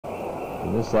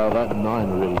In this over, 9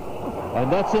 already.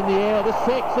 And that's in the air, the 6,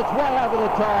 it's way over the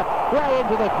top, way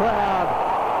into the crowd.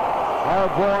 Oh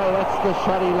boy, that's the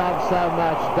shot he loves so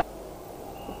much.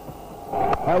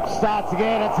 Hope starts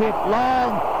again, it's hit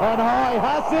long and high.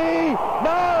 Hussey!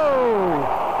 No!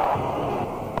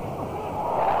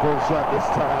 Full shot this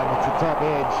time, it's a top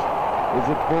edge. Is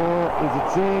it 4? Is it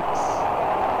 6?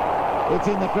 It's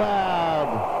in the crowd.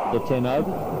 The 10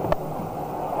 over.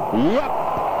 Yep!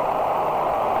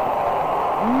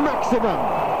 Maximum!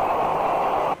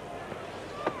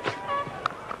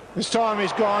 This time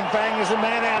he's gone, bang, there's a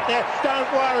man out there. Don't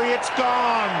worry, it's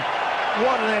gone.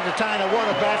 What an entertainer, what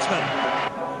a batsman.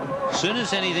 As soon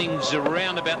as anything's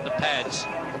around about the pads,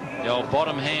 the old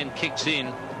bottom hand kicks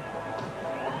in.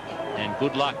 And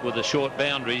good luck with the short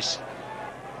boundaries.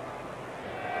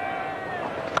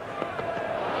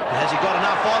 Has he got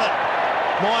enough on it?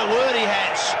 My word, he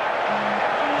has.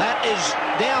 That is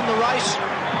down the race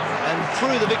and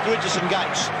through the Victor Richardson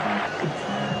gates.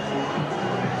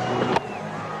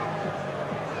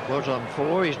 Was on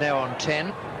 4, he's now on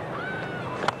 10.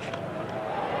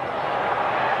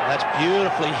 That's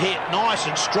beautifully hit, nice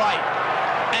and straight,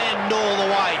 and all the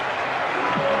way.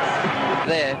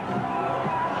 There.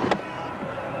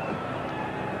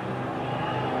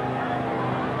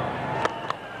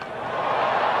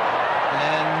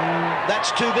 And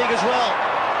that's too big as well.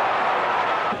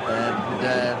 And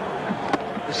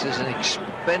this is an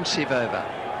expensive over.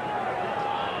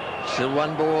 Still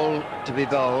 1 ball to be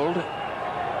bowled.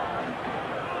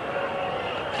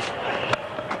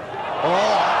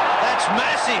 Oh, that's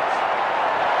massive.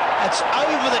 It's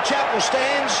over the chapel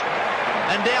stands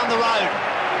and down the road.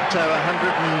 So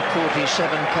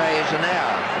 147 k's an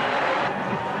hour.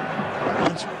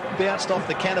 It's bounced off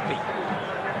the canopy.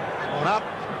 On up,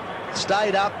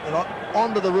 stayed up and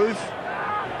onto the roof.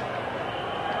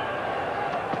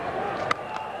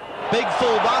 Big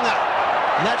full bunger.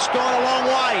 And that's gone a long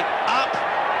way. Up,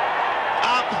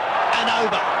 and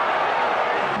over.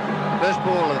 First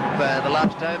ball of the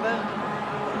last over,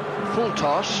 full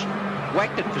toss,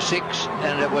 whacked it for 6,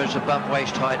 and it was above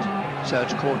waist height, so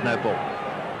it's caught no ball.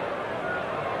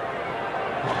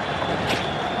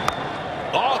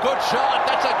 Oh, good shot.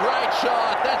 That's a great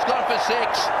shot. That's gone for 6.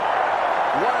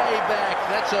 Way back.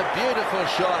 That's a beautiful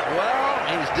shot. Well,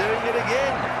 he's doing it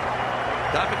again.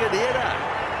 Kapugedara.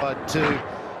 To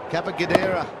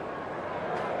Kapugedara.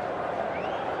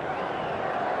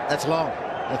 That's long.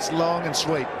 That's long and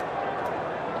sweet.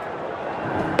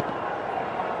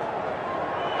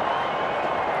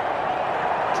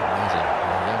 It's amazing.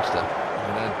 Youngster.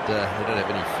 You don't have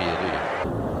any fear, do you?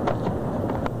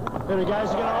 There he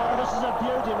goes again. Oh, this is a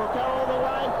beauty. We'll go all the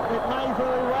way. It may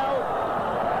very well.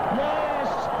 Yes,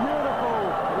 beautiful.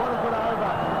 What a good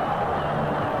over.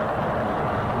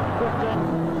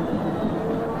 15.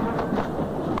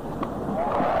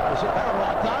 Is it that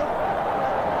right though?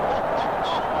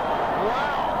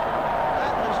 Wow.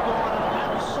 That has gone an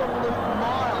absolute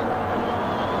mile.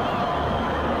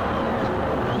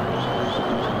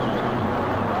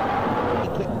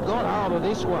 He got hold of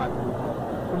this one.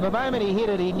 From the moment he hit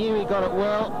it, he knew he got it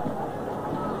well.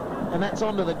 And that's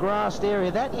onto the grassed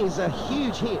area. That is a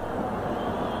huge hit.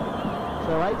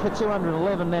 So 8 for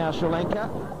 211 now, Sri Lanka.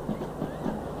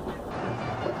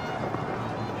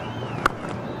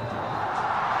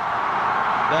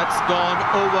 That's gone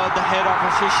over the head of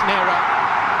Ashishnera.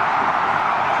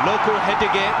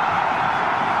 Lokuhettige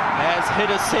has hit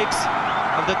a 6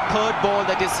 of the 3rd ball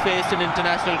that is faced in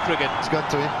international cricket. It's got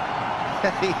to him.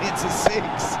 He hits a 6.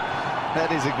 That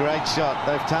is a great shot.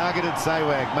 They've targeted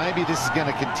Sehwag. Maybe this is going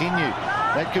to continue.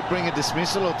 That could bring a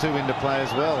dismissal or 2 into play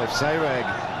as well if Sehwag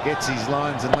gets his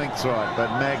lines and lengths right.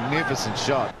 But magnificent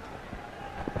shot.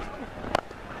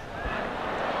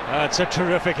 That's a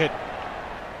terrific hit.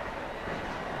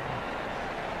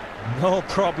 No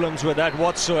problems with that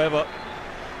whatsoever.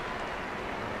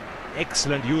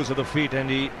 Excellent use of the feet, and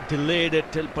he delayed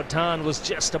it till Pathan was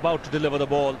just about to deliver the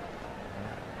ball.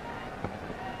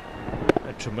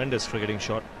 A tremendous cricketing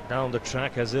shot down the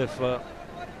track, as if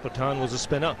Pathan was a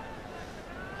spinner.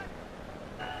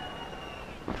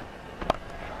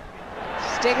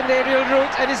 He's taken the aerial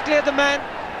route and he's cleared the man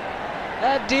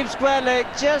at deep square leg.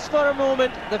 Just for a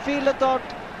moment the fielder thought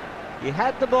he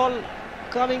had the ball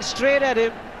coming straight at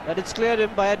him, but it's cleared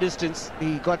him by a distance.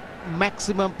 He got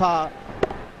maximum power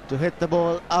to hit the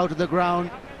ball out of the ground.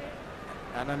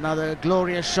 And another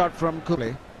glorious shot from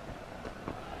Kumar.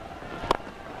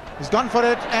 He's gone for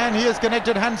it and he is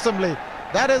connected handsomely.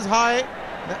 That is high.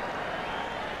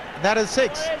 That is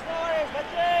 6.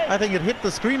 I think it hit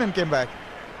the screen and came back.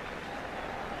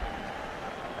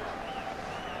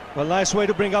 Well, nice way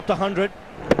to bring up the 100.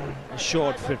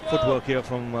 Short footwork here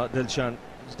from Dilshan.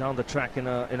 He's down the track in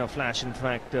a flash. In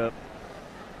fact,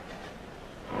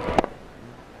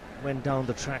 went down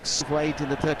the tracks. White in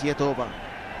the 30th over.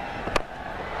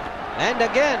 And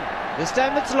again, this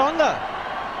time it's longer.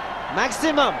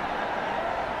 Maximum.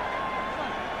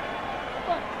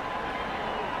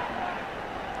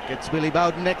 Gets Billy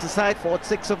Bowden exercise, 4th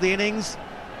 6 of the innings.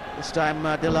 This time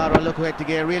Dilhara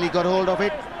Lokuhettige really got hold of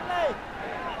it.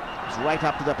 He's right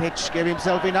up to the pitch, gave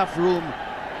himself enough room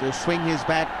to swing his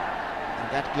bat,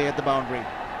 and that cleared the boundary.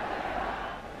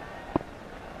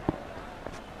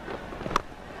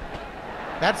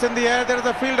 That's in the air, there is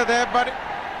a fielder there, but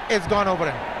it's gone over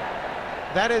him.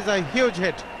 That is a huge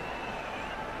hit.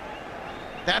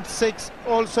 That 6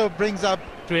 also brings up.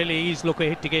 Really is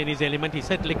Lokuhettige in his element. He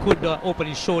certainly could open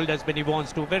his shoulders when he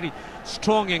wants to. Very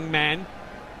strong young man,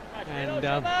 and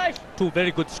 2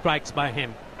 very good strikes by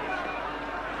him.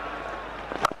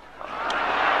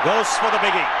 Goes for the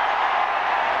biggie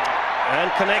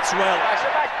and connects well.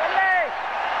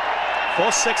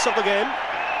 4th 6 of the game.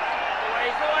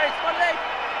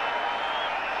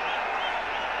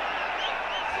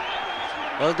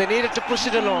 Well, they needed to push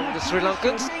it along, the Sri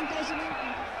Lankans.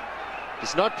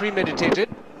 It's not premeditated.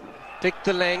 Picked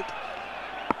the length.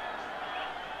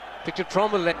 Picked it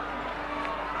from a length.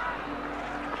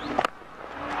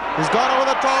 He's gone over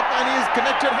the top and he's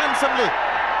connected handsomely.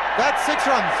 That's 6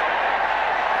 runs.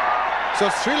 So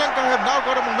Sri Lanka have now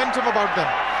got a momentum about them.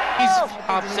 His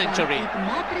half century.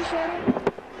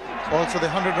 Also the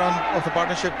 100 run of the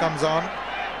partnership comes on.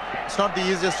 It's not the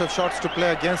easiest of shots to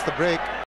play against the break.